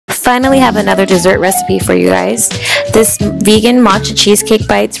finally have another dessert recipe for you guys. This vegan matcha cheesecake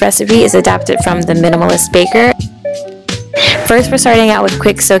bites recipe is adapted from the minimalist baker. First, we're starting out with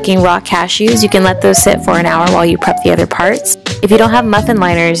quick soaking raw cashews. You can let those sit for an hour while you prep the other parts. If you don't have muffin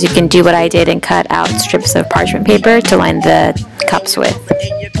liners, you can do what I did and cut out strips of parchment paper to line the cups with.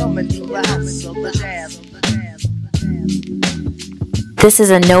 This is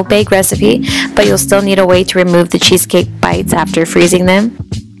a no-bake recipe, but you'll still need a way to remove the cheesecake bites after freezing them.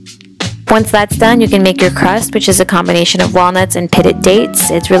 Once that's done, you can make your crust, which is a combination of walnuts and pitted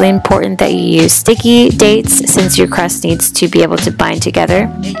dates. It's really important that you use sticky dates since your crust needs to be able to bind together.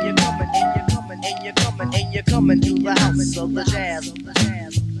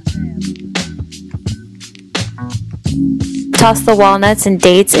 Toss the walnuts and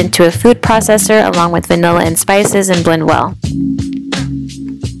dates into a food processor along with vanilla and spices and blend well.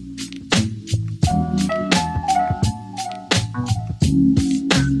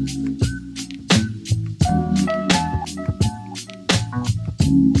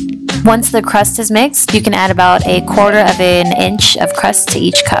 Once the crust is mixed, you can add about 1/4 of an inch of crust to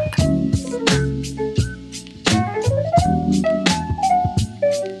each cup.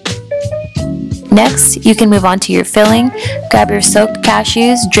 Next, you can move on to your filling. Grab your soaked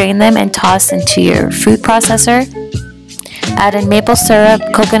cashews, drain them, and toss into your food processor. Add in maple syrup,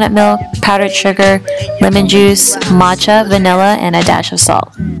 coconut milk, powdered sugar, lemon juice, matcha, vanilla, and a dash of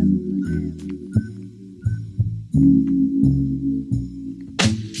salt.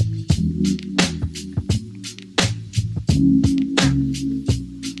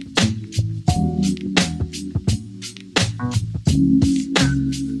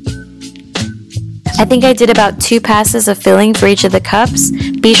 I think I did about 2 passes of filling for each of the cups.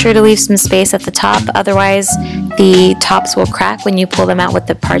 Be sure to leave some space at the top, otherwise the tops will crack when you pull them out with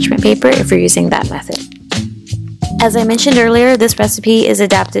the parchment paper if you're using that method. As I mentioned earlier, this recipe is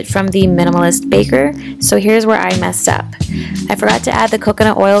adapted from the minimalist baker, so here's where I messed up. I forgot to add the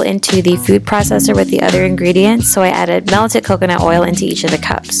coconut oil into the food processor with the other ingredients, so I added melted coconut oil into each of the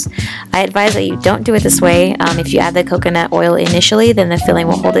cups. I advise that you don't do it this way. If you add the coconut oil initially, then the filling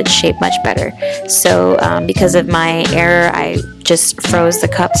will hold its shape much better. So because of my error, I just froze the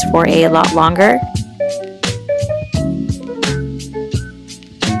cups for a lot longer.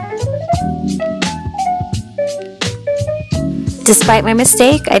 Despite my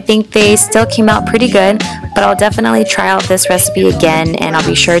mistake, I think they still came out pretty good, but I'll definitely try out this recipe again, and I'll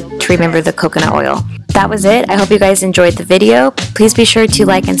be sure to remember the coconut oil. That was it. I hope you guys enjoyed the video. Please be sure to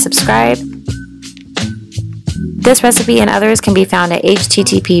like and subscribe. This recipe and others can be found at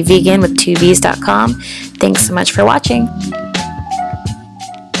httpvegan.com. Thanks so much for watching.